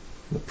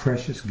the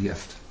precious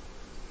gift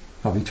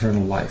of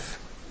eternal life.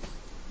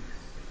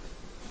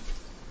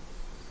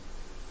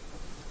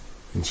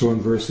 And so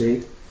in verse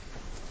 8,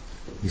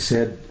 he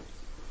said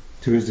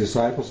to his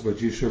disciples,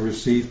 but you shall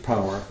receive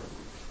power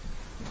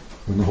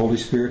when the Holy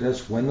Spirit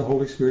has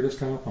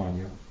come upon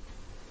you.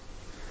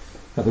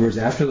 In other words,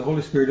 after the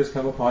Holy Spirit has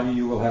come upon you,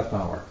 you will have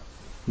power.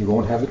 You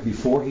won't have it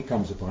before he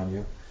comes upon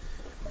you.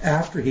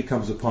 After he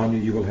comes upon you,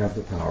 you will have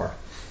the power.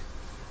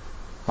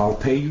 I'll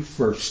pay you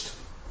first.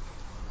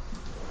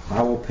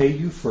 I will pay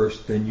you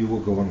first, then you will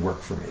go and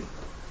work for me.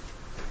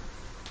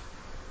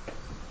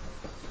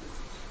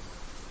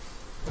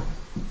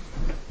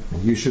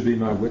 And you should be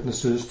my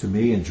witnesses to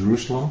me in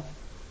Jerusalem,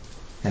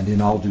 and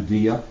in all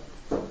Judea,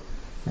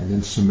 and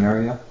in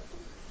Samaria,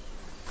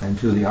 and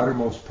to the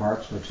uttermost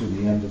parts, or to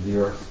the end of the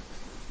earth.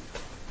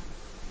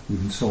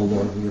 Even so,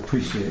 Lord, we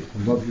appreciate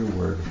and love your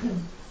word.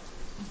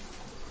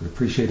 We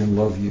appreciate and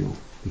love you,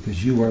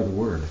 because you are the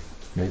Word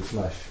made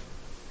flesh.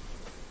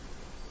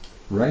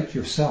 Write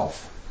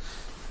yourself.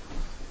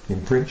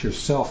 Imprint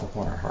yourself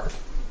upon our heart.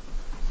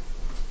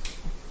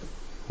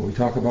 When we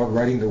talk about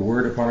writing the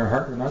Word upon our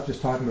heart, we're not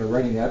just talking about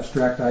writing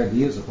abstract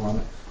ideas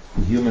upon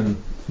the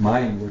human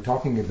mind. We're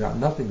talking about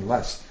nothing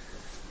less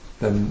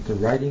than the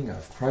writing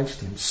of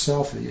Christ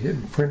himself, the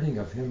imprinting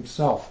of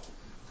himself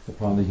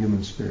upon the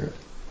human spirit.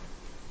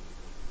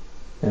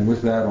 And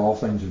with that, all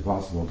things are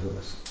possible to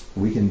us.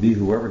 We can be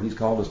whoever he's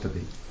called us to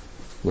be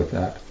with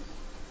that.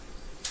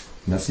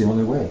 And that's the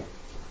only way.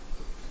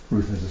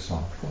 Ruth has a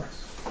song for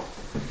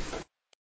us.